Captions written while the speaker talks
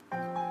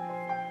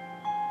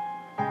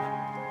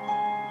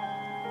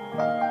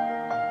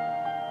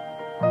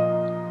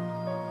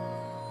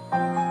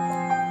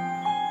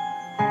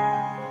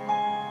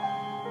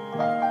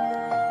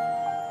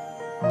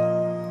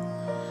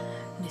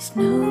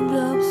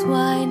There's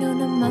wine on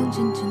the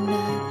mountain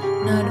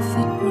tonight, not a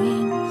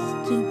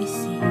footprints to be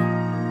seen.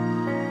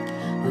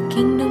 A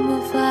kingdom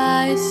of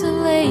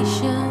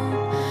isolation,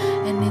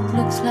 and it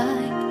looks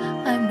like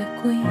I'm the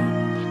queen.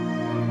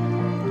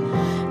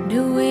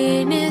 The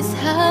wind is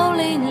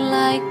howling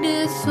like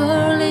the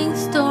swirling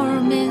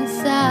storm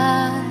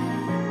inside.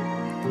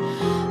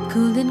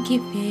 Couldn't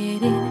keep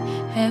it in,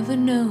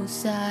 heaven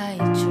knows I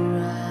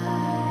tried.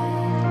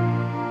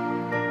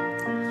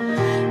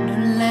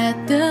 Don't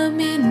let them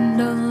in,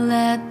 don't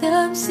let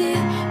them see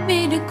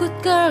me, the good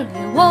girl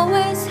you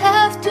always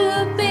have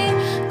to be.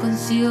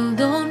 Conceal,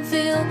 don't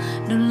feel,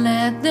 don't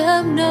let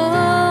them know.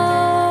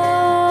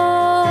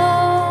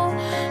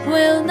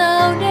 Well,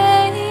 now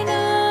they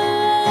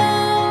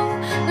know.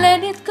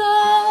 Let it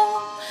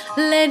go,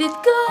 let it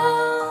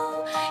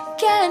go.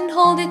 Can't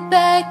hold it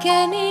back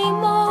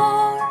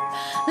anymore.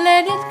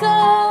 Let it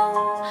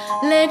go,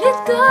 let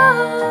it go.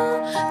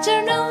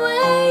 Turn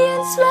away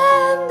and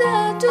slam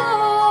the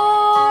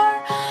door.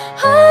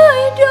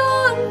 I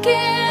don't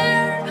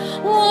care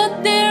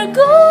what they're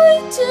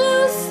going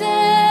to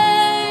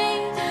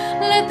say.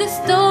 Let the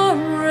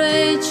storm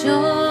rage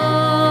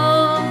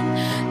on.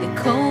 The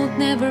cold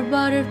never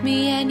bothered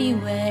me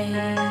anyway.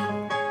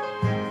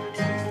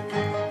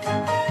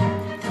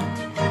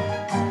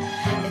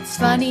 It's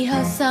funny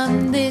how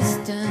some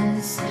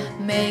distance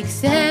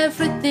makes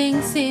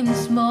everything seem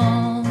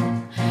small,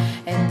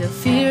 and the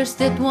fears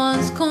that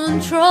once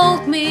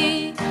controlled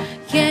me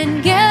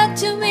can't get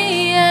to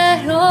me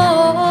at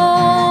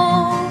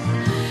all.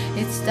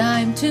 It's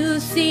time to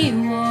see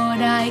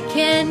what I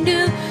can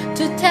do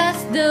to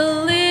test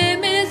the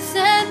limits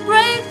and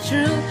break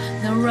through.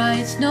 No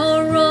rights,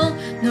 no wrong,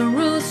 no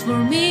rules for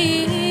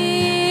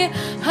me.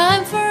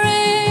 I'm free.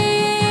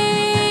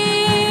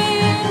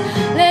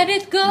 Let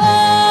it go,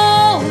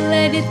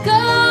 let it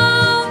go.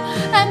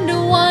 I'm the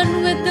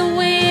one with the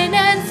wind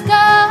and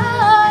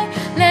sky.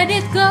 Let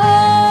it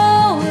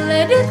go,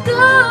 let it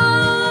go.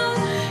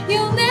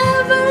 You'll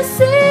never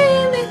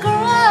see me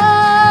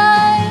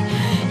cry.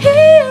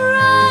 Here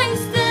I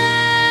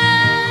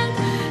stand,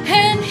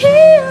 and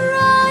here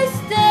I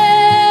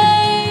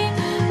stay.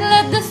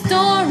 Let the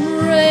storm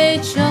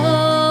rage on.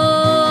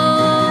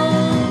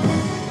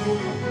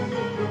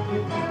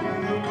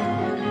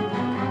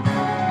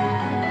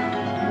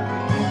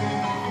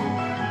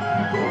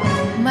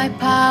 My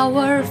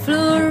power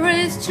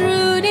flourished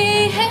through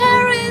the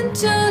air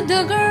into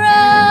the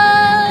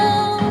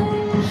ground.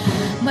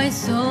 My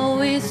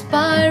soul is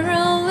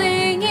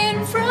spiraling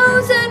in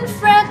frozen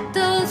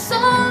fractals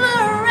all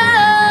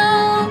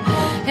around.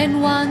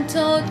 And one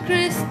thought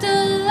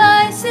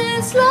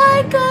crystallizes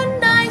like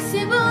an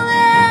icy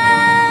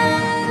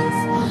bliss.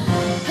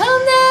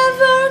 I'm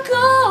never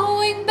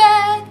going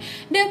back.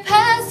 The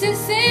past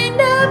is in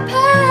the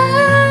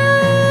past.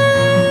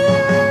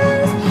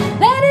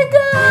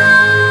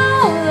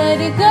 Let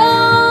it go,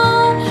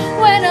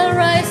 when I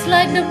rise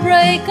like the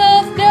break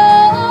of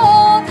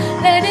dawn.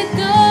 Let it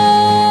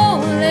go,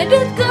 let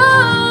it go.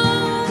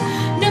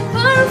 The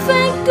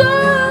perfect girl